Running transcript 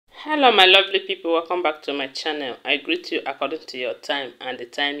Hello my lovely people, welcome back to my channel. I greet you according to your time and the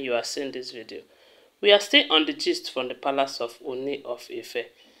time you are seeing this video. We are still on the gist from the palace of Ooni of Ife.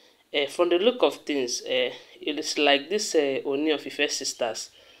 From the look of things, it is like this Ooni of Ife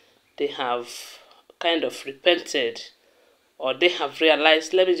sisters, they have kind of repented, or they have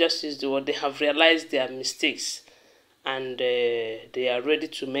realized, let me just use the word, they have realized their mistakes, and they are ready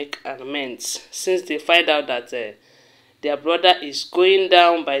to make amends since they find out that their brother is going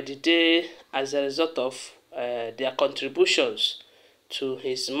down by the day as a result of their contributions to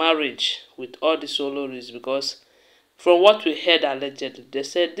his marriage with all the Olories. Because from what we heard allegedly, they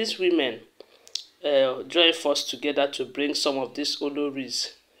said these women joined force together to bring some of these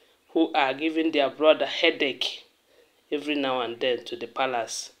Olories who are giving their brother headache every now and then to the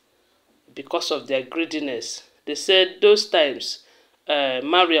palace because of their greediness. They said those times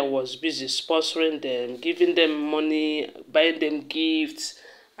Mariam was busy sponsoring them, giving them money, buying them gifts,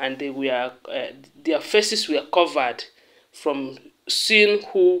 and they were their faces were covered from seeing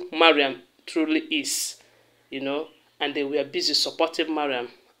who Mariam truly is, and they were busy supporting Mariam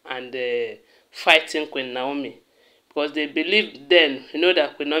and fighting Queen Naomi, because they believed then,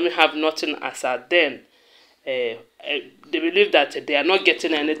 that Queen Naomi have nothing as her then. They believe that they are not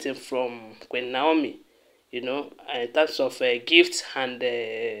getting anything from Queen Naomi, in terms of gifts and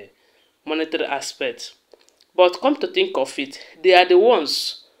monetary aspects. But come to think of it, they are the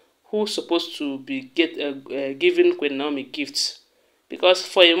ones who supposed to be giving Queen Naomi gifts, because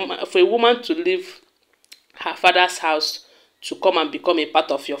for a woman to leave her father's house to come and become a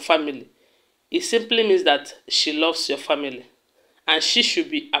part of your family, it simply means that she loves your family, and she should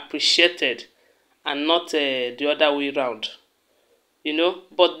be appreciated and not the other way around.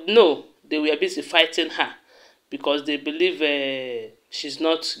 But no, they were busy fighting her because they believe she's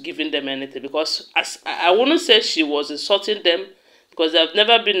not giving them anything. Because as I wouldn't say she was insulting them, because there have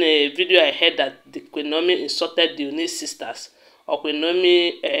never been a video I heard that the Queen Naomi insulted the Ooni sisters or Queen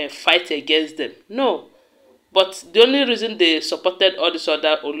Naomi fight against them. No, but the only reason they supported all these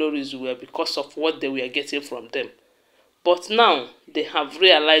other Olories were because of what they were getting from them. But now they have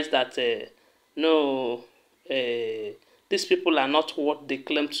realized that no, these people are not what they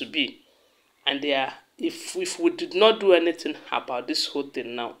claim to be, and they are. If we did not do anything about this whole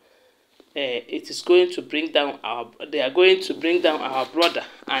thing now, it is going to bring down our. They are going to bring down our brother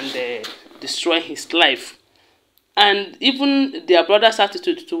and destroy his life. And even their brother's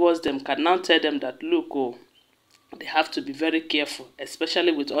attitude towards them can now tell them that look, oh, they have to be very careful,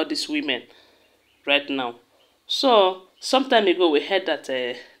 especially with all these women right now. So some time ago we heard that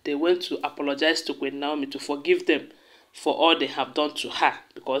they went to apologize to Queen Naomi to forgive them for all they have done to her,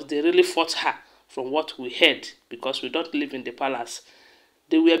 because they really fought her from what we heard, because we don't live in the palace.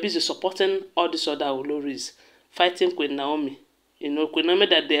 They were busy supporting all these other Olories, fighting Queen Naomi. Queen Naomi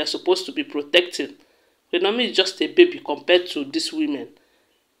that they are supposed to be protecting. Queen Naomi is just a baby compared to these women.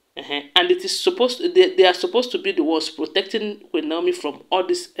 And it is supposed they are supposed to be the ones protecting Queen Naomi from all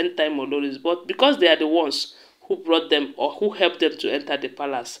these end time Olories, but because they are the ones who brought them or who helped them to enter the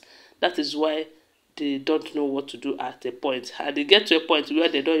palace, that is why they don't know what to do at a point. And they get to a point where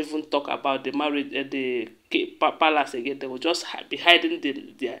they don't even talk about the marriage the palace again. They will just be hiding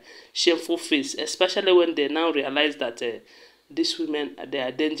their shameful face, especially when they now realize that these women, they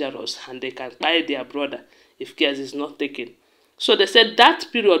are dangerous and they can buy their brother if care is not taken. So they said that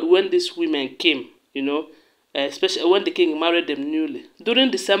period when these women came, especially when the king married them newly,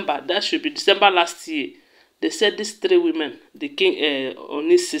 during December, that should be December last year, they said these three women, the king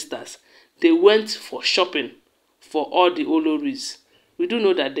Ooni's sisters, they went for shopping for all the Olories. We do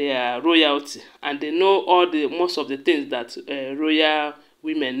know that they are royalty and they know most of the things that royal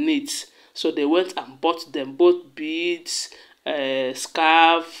women needs. So they went and bought them both beads,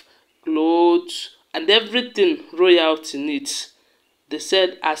 scarf, clothes, and everything royalty needs. They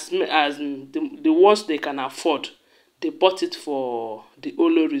said as the ones they can afford, they bought it for the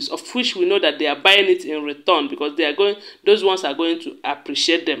Olories, of which we know that they are buying it in return, because those ones are going to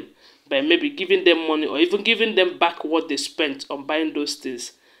appreciate them by maybe giving them money or even giving them back what they spent on buying those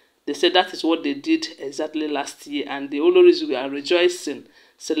things. They said that is what they did exactly last year, and the Olories were rejoicing,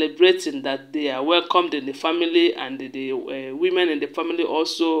 celebrating that they are welcomed in the family, and the women in the family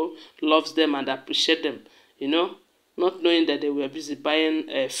also loves them and appreciate them, not knowing that they were busy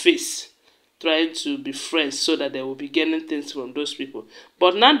buying face, trying to be friends so that they will be getting things from those people.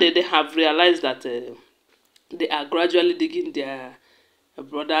 But now they have realized that they are gradually digging their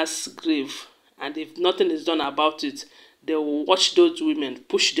brother's grave, and if nothing is done about it, they will watch those women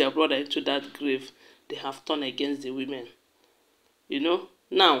push their brother into that grave. They have turned against the women.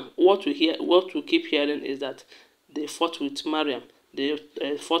 Now what we keep hearing is that they fought with Mariam. they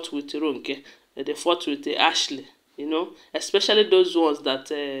fought with Ronke, they fought with Ashley, you know, especially those ones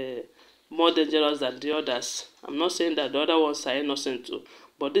that more dangerous than the others. I'm not saying that the other ones are innocent too,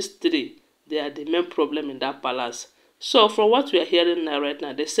 but these three, they are the main problem in that palace. So from what we are hearing now right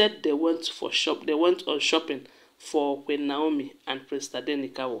now, they said they went they went on shopping for Queen Naomi and Prince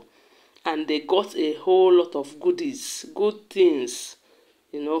Tadenikawo, and they got a whole lot of goodies, good things,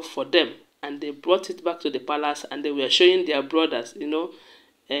 you know, for them, and they brought it back to the palace, and they were showing their brothers, you know,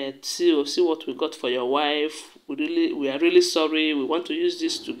 see what we got for your wife. We are really sorry. We want to use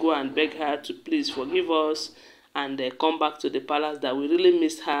this to go and beg her to please forgive us and come back to the palace, that we really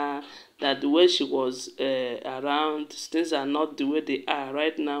missed her, that the way she was around, things are not the way they are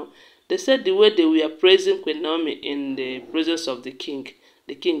right now. They said the way they were praising Queen Naomi in the presence of the king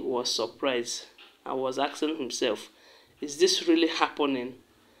was surprised and was asking himself, is this really happening?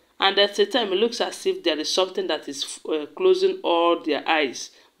 And at the time, it looks as if there is something that is closing all their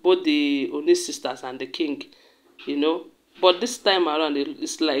eyes, both the Ooni sisters and the king, you know. But this time around,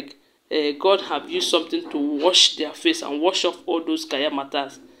 it's like God have used something to wash their face and wash off all those kaya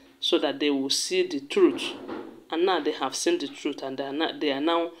matters, so that they will see the truth. And now they have seen the truth, and they are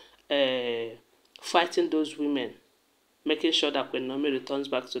now fighting those women, making sure that Queen Naomi returns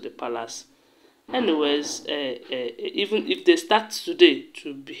back to the palace. Anyways, even if they start today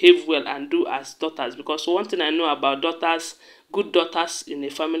to behave well and do as daughters, because one thing I know about daughters, good daughters in a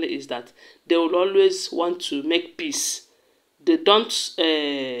family, is that they will always want to make peace. They don't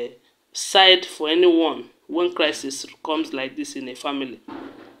side for anyone when crisis comes like this in a family.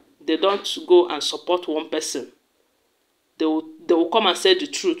 They don't go and support one person. They will come and say the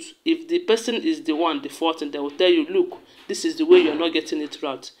truth. If the person is the one defaulting, they will tell you, look, this is the way you're not getting it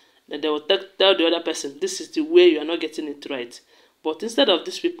right. Then they will tell the other person, this is the way you're not getting it right. But instead of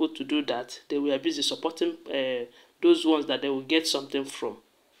these people to do that, they were busy supporting those ones that they will get something from.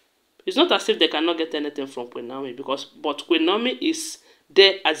 It's not as if they cannot get anything from Queen Naomi, but Queen Naomi is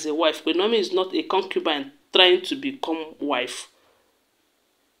there as a wife. Queen Naomi is not a concubine trying to become wife.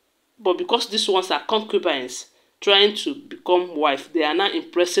 But because these ones are concubines trying to become wife, they are now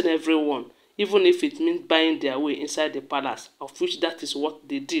impressing everyone, even if it means buying their way inside the palace, of which that is what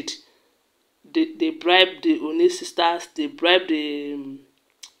they did. They bribed the Ooni sisters, they bribed the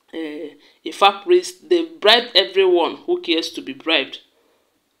Ife priest, they bribed everyone who cares to be bribed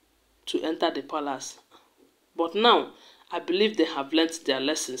to enter the palace. But now, I believe they have learnt their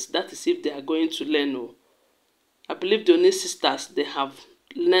lessons. That is if they are going to learn. Oh. I believe the Ooni sisters, they have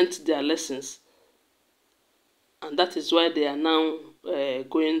learnt their lessons. And that is why they are now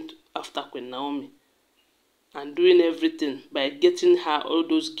going after Queen Naomi and doing everything by getting her all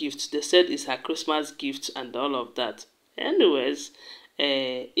those gifts. They said it's her Christmas gift and all of that. Anyways,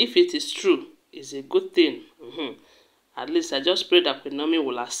 if it is true, it's a good thing. At least I just pray that Queen Naomi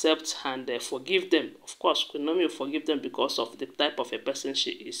will accept and forgive them. Of course, Queen Naomi will forgive them because of the type of a person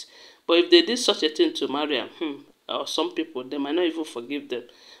she is. But if they did such a thing to Mariam, or some people, they might not even forgive them.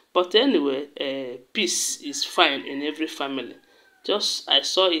 But anyway, peace is fine in every family. Just, I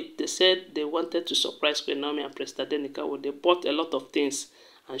saw it, they said they wanted to surprise Queen Naomi and Prince Tadenikawo. They bought a lot of things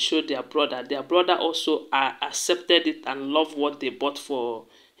and showed their brother. Their brother also accepted it and loved what they bought for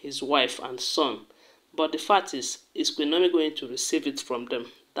his wife and son. But the fact is Queen Naomi going to receive it from them?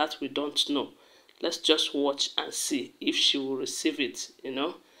 That we don't know. Let's just watch and see if she will receive it, you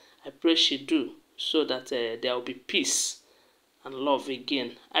know. I pray she do, so that there will be peace and love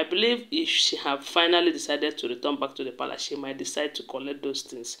again. I believe if she have finally decided to return back to the palace, she might decide to collect those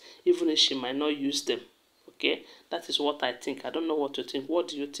things, even if she might not use them. Okay, that is what I think. I don't know what you think. What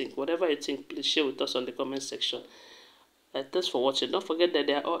do you think? Whatever you think, please share with us on the comment section. Thanks for watching. Don't forget that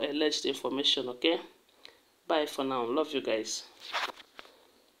they are all alleged information. Okay, bye for now. Love you guys.